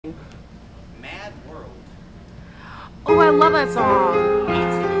love that song.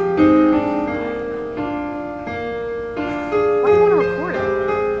 Why do you want to record it?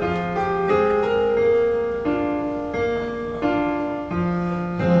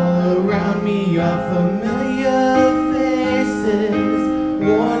 All around me are familiar faces,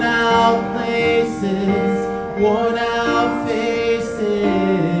 worn out places, worn out faces,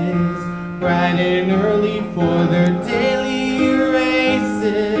 bright and early for their daily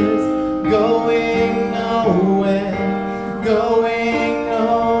races, going nowhere, going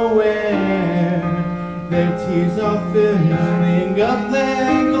nowhere. Their tears are filling up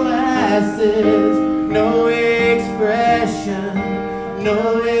their glasses, no expression,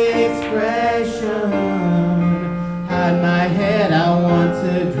 no expression. Hide my head, I want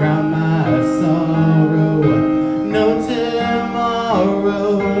to drown my sorrow. No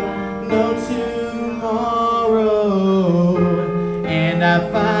tomorrow, no tomorrow. And I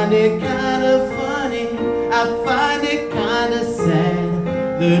find it kind of funny, I find it kind of sad.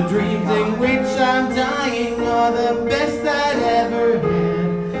 The dreams in which I'm dying are the best I'd ever had.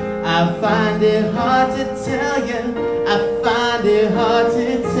 I find it hard to tell you, I find it hard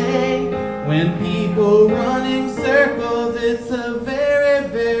to take. When people run in circles, it's a very,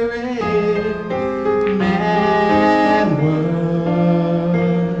 very mad world.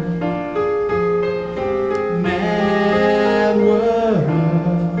 Mad world.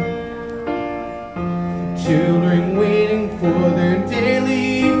 Children waiting for their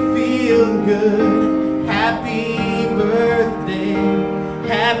daily feel-good. Happy birthday,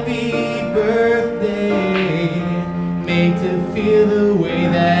 happy birthday. Made to feel the way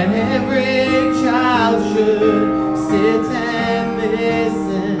that every child should. Sit and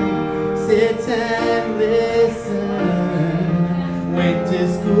listen, sit and listen. Went to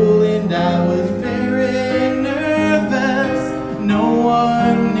school and I was very nervous. No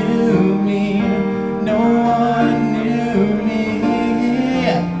one knew me, no one knew me.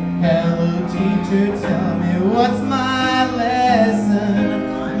 Hello teacher, tell me what's my lesson.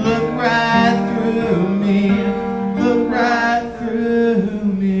 Look right through me, look right through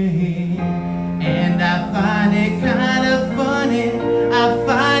me. And I find it kind of funny, I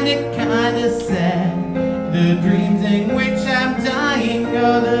find it kind of sad. The dreams in which I'm dying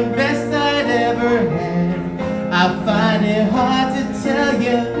are the best I'd ever had. I find it hard to tell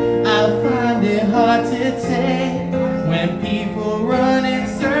you, I find it hard to take. When people run in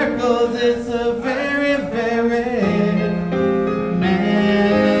circles, it's a very, very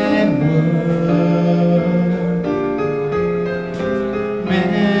mad world.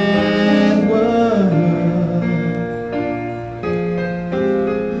 Mad world.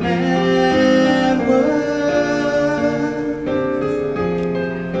 Mad world.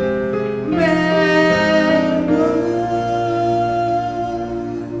 Mad world.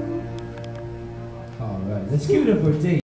 All right, let's give it up for Dave.